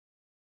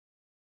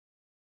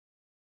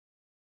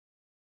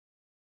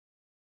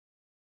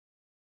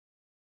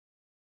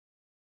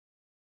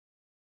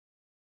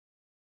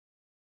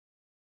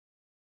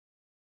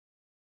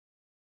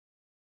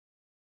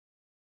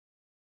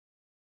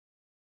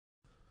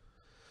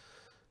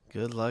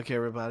Good luck,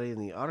 everybody, in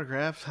the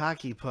autographed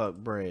hockey puck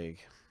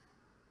break.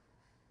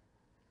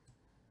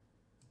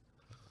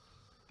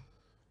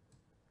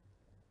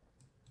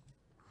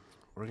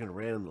 We're going to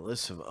random the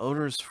list of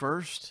owners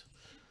first,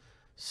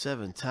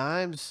 7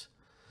 times.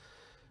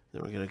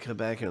 Then we're going to come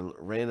back and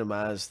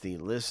randomize the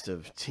list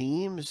of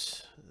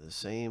teams. The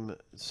same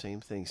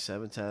thing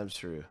 7 times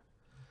through.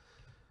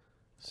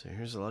 So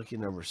here's the lucky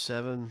number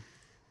 7.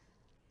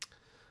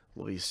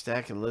 We'll be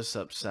stacking lists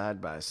up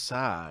side by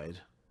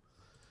side.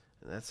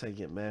 And that's how you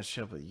get matched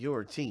up with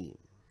your team.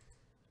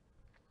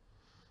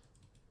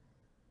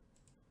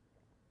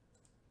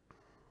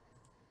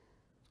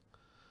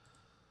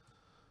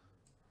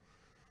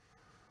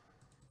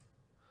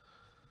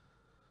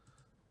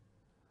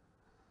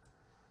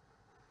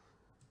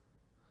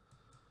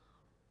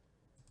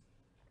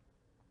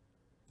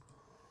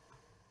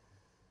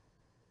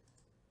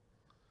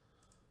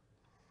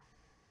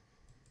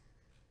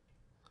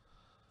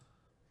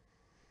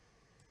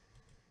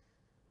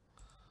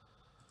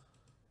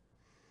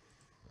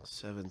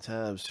 Seven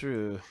times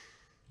through.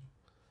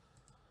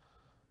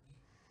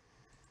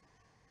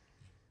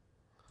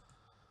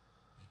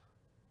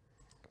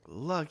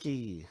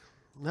 Lucky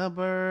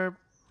number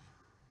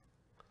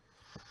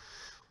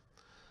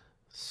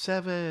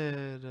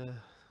 7.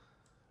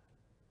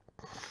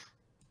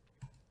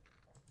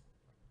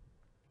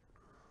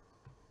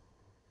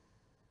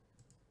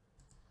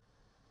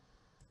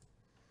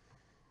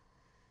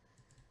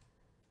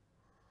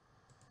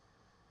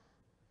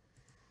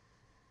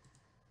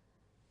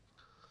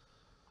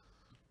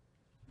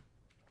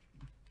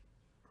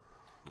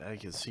 I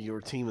can see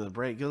your team in the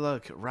break. Good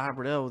luck,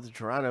 Robert L. with the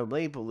Toronto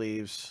Maple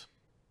Leafs.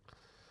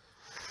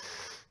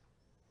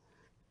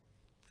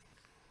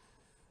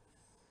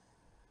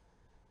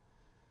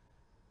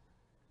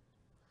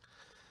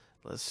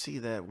 Let's see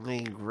that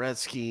Wayne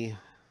Gretzky.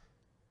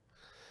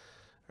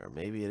 Or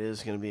maybe it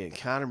is going to be a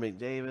Connor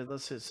McDavid.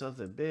 Let's hit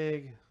something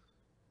big.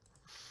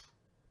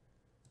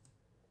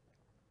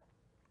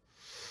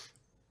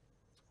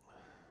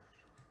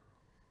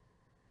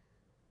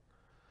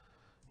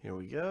 Here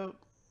we go.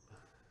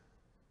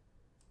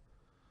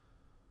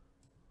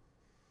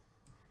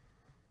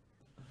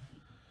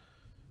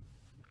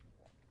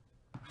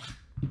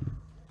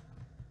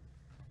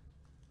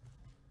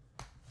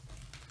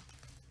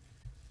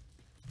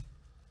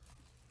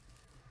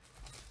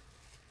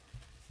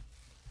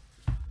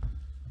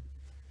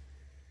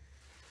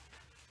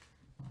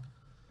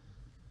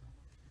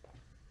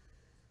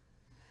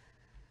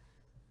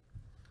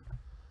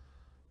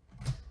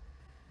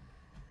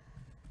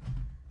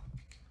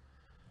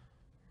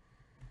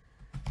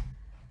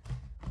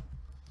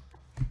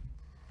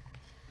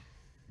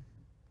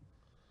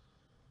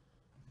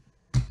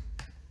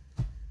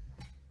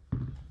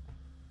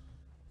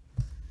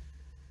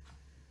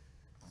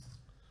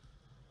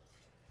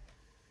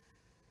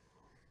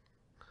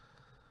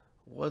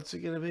 What's it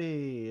going to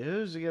be?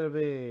 Who's it going to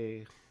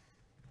be?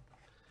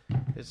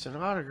 It's an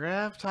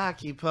autographed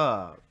hockey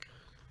puck.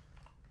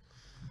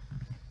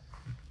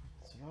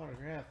 It's an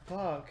autographed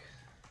puck.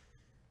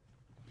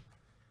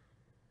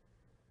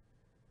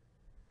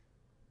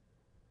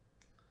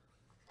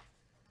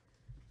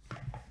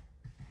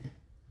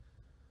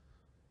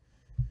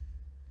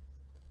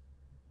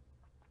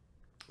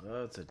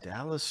 Oh, it's a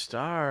Dallas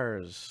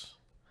Stars.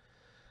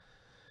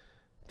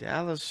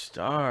 Dallas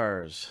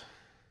Stars.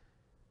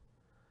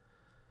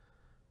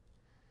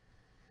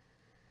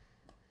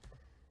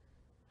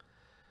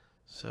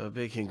 So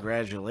big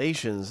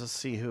congratulations. Let's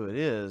see who it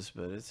is,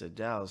 but it's a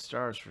Dallas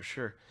Stars for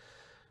sure.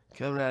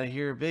 Coming out of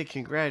here, big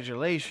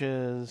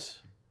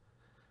congratulations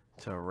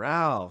to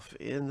Ralph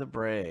in the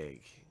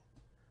break.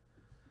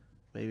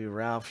 Maybe,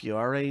 Ralph, you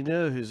already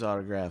know whose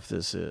autograph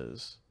this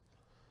is.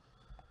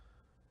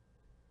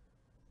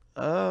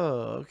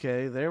 Oh,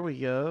 okay. There we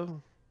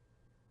go.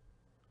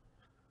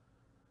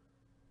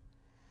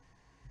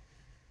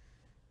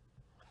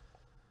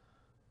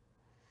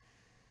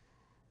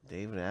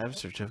 David Adams,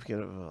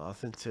 certificate of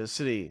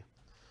authenticity.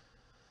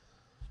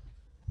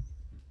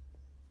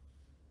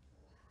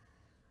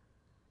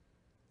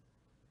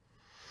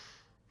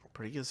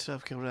 Pretty good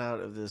stuff coming out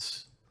of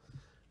this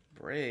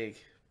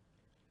break.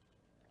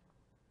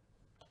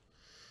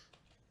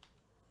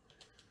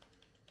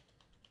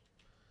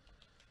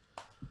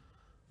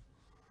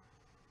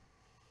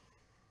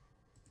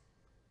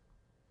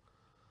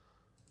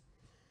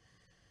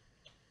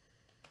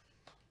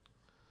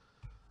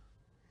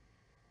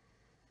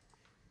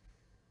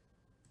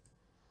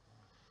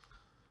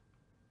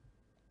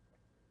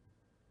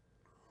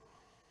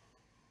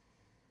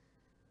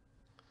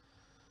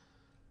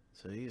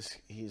 So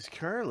he's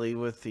currently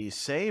with the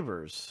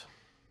Sabres.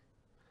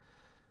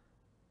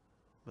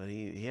 But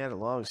he had a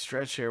long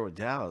stretch there with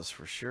Dallas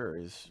for sure.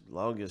 His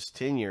longest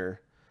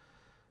tenure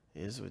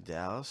is with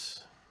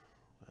Dallas.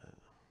 But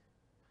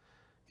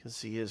you can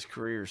see his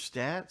career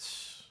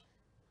stats.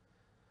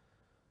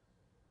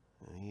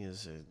 And he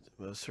is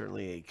most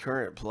certainly a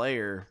current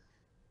player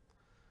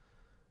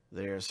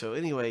there. So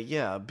anyway,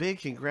 yeah, big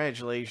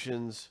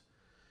congratulations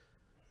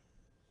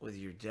with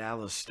your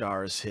Dallas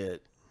Stars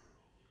hit.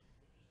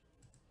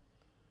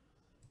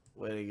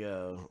 Way to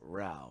go,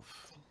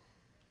 Ralph.